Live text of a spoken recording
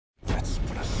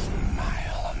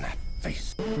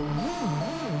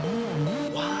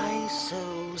Why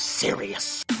so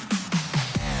serious?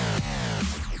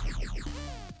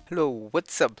 Hello,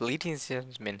 what's up, ladies and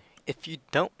gentlemen? If you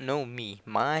don't know me,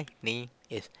 my name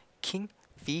is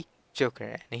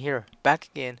KingVJoker, and here back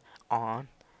again on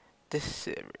this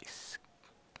series.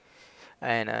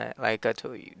 And like I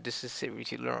told you, this is a series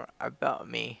to learn about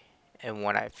me and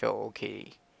what I feel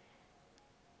okay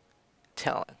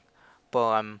telling. But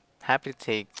I'm happy to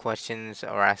take questions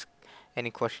or ask any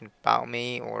question about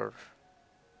me or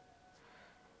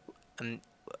um,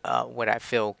 what I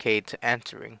feel okay to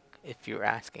answering if you're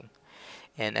asking.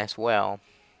 And as well,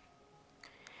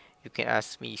 you can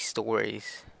ask me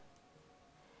stories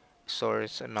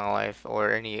in my life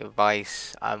or any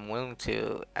advice. I'm willing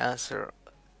to answer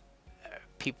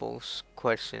people's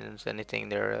questions, anything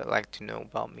they'd like to know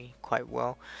about me quite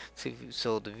well,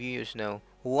 so the viewers know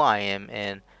who I am,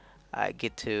 and I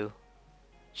get to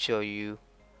show you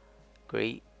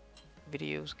great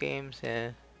videos, games,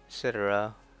 and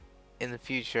etc. in the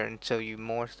future and show you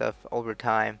more stuff over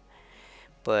time.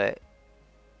 But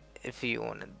if you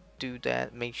want to do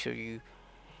that, make sure you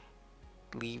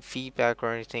leave feedback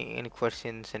or anything, any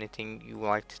questions, anything you would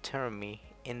like to tell me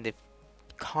in the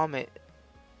comment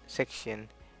section.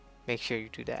 Make sure you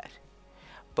do that.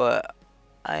 But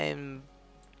I'm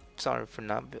sorry for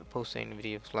not posting any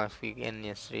videos last week and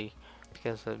yesterday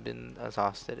because I've been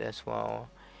exhausted as well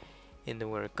in the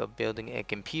work of building a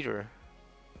computer,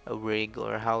 a rig,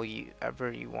 or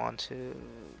however you want to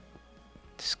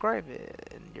describe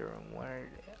it in your own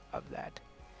word of that.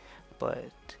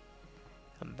 But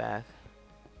I'm back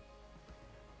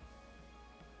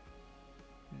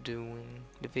doing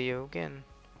the video again.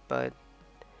 But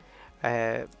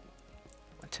I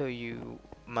tell you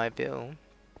my build.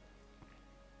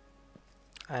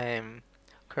 I am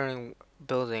currently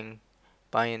building,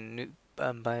 buying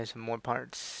some more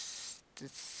parts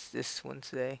this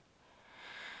Wednesday.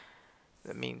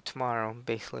 I mean tomorrow,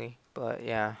 basically. But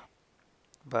yeah,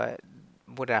 but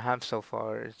what I have so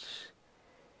far is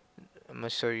I'm gonna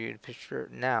show you the picture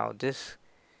now. This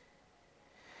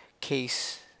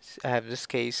case, I have this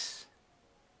case,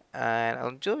 and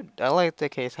I like the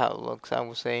case how it looks. I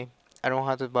would say I don't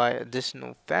have to buy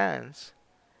additional fans.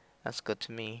 That's good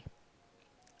to me.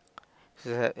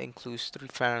 So that includes 3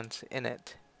 fans in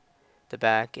it, the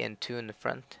back and 2 in the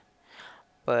front.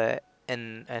 But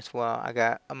and as well, I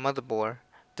got a motherboard.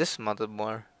 This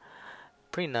motherboard,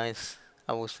 pretty nice,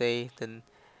 I will say. The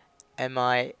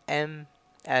MSI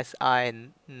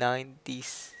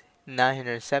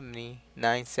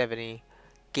 970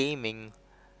 gaming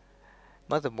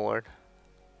motherboard.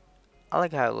 I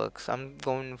like how it looks. I'm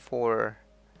going for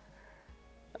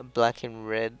a black and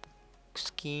red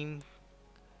scheme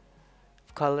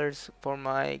colors for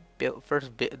my build.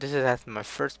 First build. This is actually my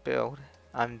first build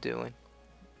I'm doing.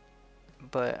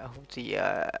 But I hope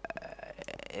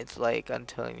it's like I'm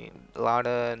telling you, a lot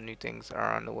of new things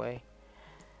are on the way.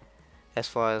 As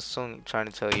far as something trying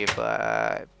to tell you, but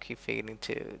I keep forgetting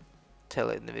to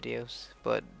tell it in the videos.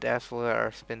 But that's what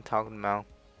I've been talking about.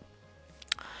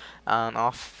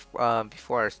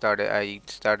 Before I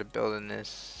started building this,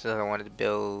 so I wanted to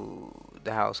build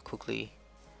the house quickly.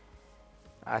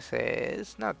 I say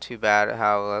it's not too bad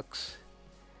how it looks.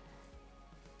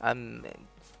 I'm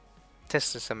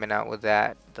testing something out with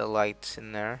that, the lights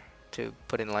in there, to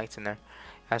put in lights in there.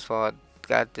 As well, I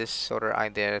got this sort of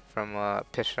idea from a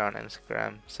picture on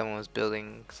Instagram. Someone was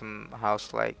building some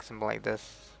house like something like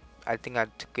this. I think I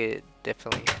took it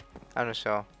differently. I'm not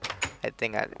sure. I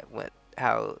think I went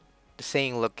how the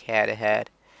same look had it had.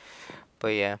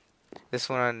 But yeah, this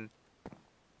one I'm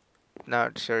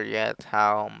not sure yet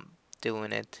how I'm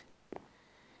doing it.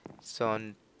 So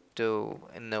I'm still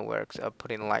in the works of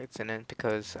putting lights in it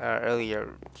because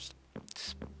earlier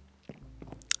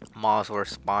mobs were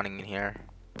spawning in here.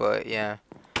 But yeah,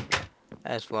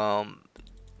 as well,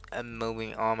 I'm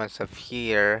moving all my stuff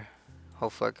here.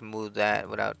 Hopefully I can move that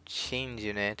without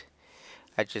changing it.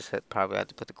 I just probably have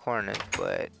to put the coordinates,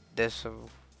 but this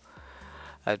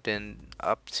I've been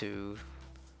up to.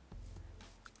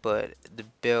 But the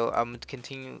build, I'm gonna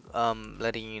continue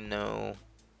letting you know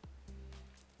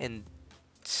in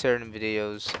certain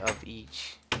videos of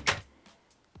each.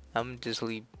 I'm just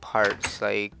leave parts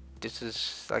like this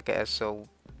is like a SO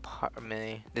part. I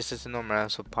mean, this is a normal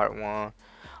SO part 1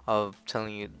 of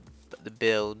telling you the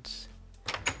builds.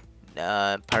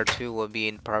 Part 2 will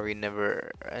be probably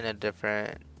never in a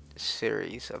different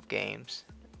series of games,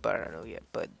 but I don't know yet.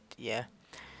 But yeah,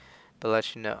 but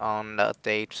let you know on the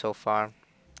update so far.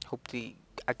 Hopefully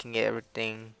I can get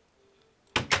everything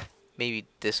maybe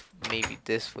this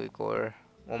week or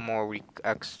one more week,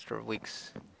 extra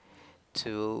weeks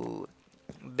to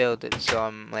build it. So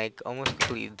I'm like almost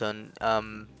completely done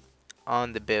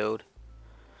on the build.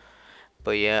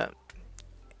 But yeah,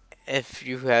 if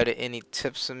you had any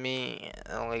tips for me,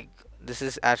 like this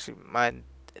is actually my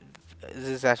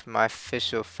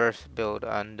official first build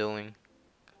I'm doing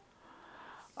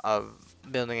of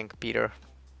building a computer.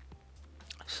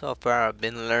 So far, I've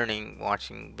been learning,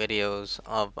 watching videos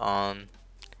of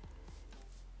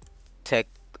tech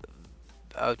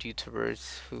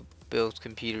YouTubers who build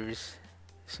computers.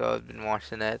 So I've been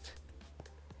watching that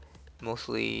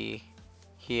mostly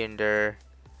here and there.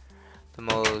 The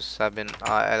most I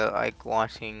like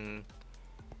watching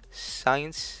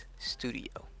Science Studio.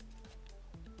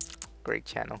 Great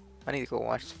channel. I need to go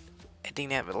watch. I think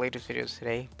they have the latest videos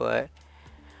today, but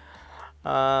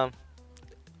um,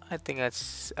 I think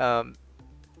that's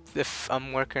if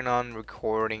I'm working on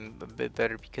recording a bit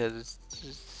better because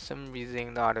just some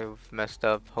reason the audio messed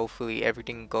up. Hopefully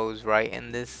everything goes right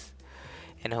in this,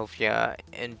 and hope you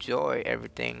enjoy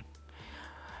everything.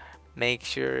 Make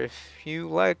sure if you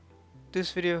like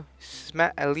this video,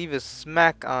 leave a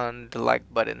smack on the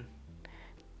like button.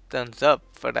 Thumbs up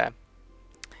for that.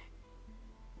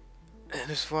 And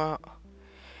as well,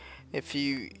 if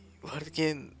you want to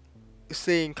get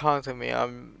stay in contact with me,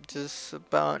 I'm just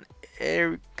about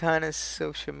every kind of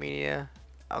social media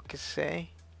I could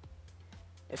say.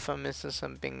 If I'm missing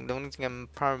something, the only thing I'm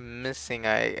probably missing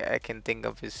I can think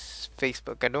of is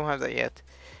Facebook. I don't have that yet.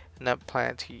 I'm not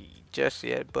planning to just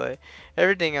yet, but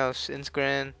everything else,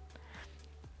 Instagram,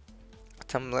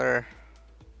 Tumblr,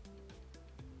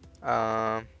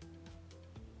 um,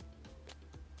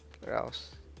 what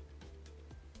else?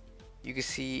 You can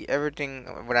see everything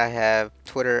what I have,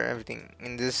 Twitter, everything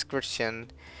in the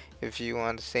description if you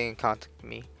want to stay in contact with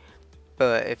me.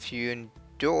 But if you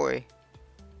enjoy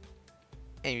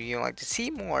and you like to see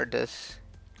more of this,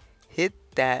 hit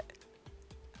that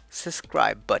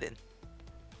subscribe button.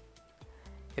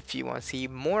 If you want to see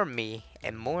more of me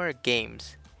and more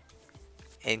games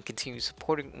and continue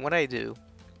supporting what I do,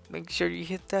 make sure you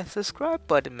hit that subscribe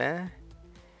button, man.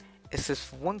 It's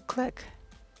just one click.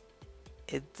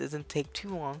 It doesn't take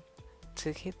too long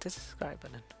to hit the subscribe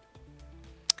button.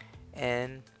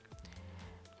 And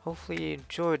hopefully you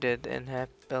enjoyed it and have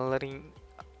been letting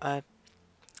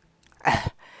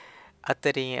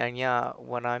updating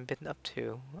what I've been up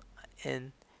to.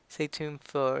 And stay tuned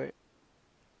for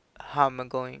how I'm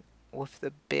going with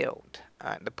the build,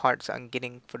 the parts I'm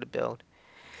getting for the build.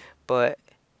 But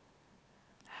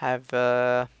have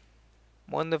a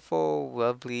wonderful,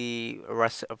 lovely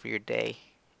rest of your day.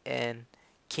 And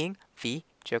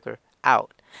KingVJoker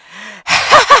out.